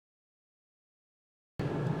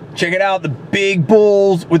Check it out, the big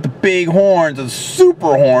bulls with the big horns, the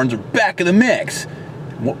super horns are back in the mix.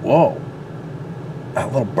 Whoa.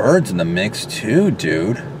 Got little birds in the mix too,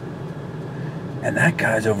 dude. And that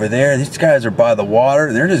guy's over there. These guys are by the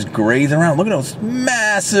water. They're just grazing around. Look at those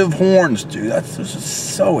massive horns, dude. That's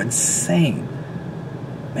just so insane.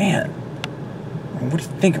 Man. What do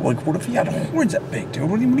you think? Like, what if you had horns that big, dude?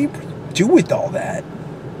 What do you do with all that?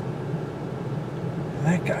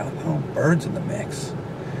 That guy, look at little birds in the mix.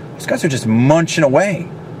 Those guys are just munching away.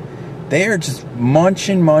 They are just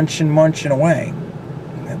munching away.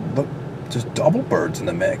 And look, just double birds in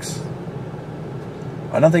the mix.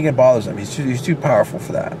 I don't think it bothers him. He's too powerful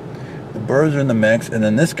for that. The birds are in the mix, and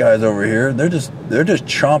then this guy's over here. They're just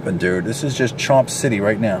chomping, dude. This is just Chomp City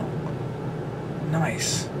right now.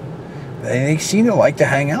 Nice. They seem to like to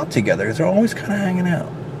hang out together. They're always kind of hanging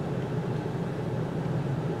out.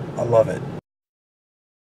 I love it.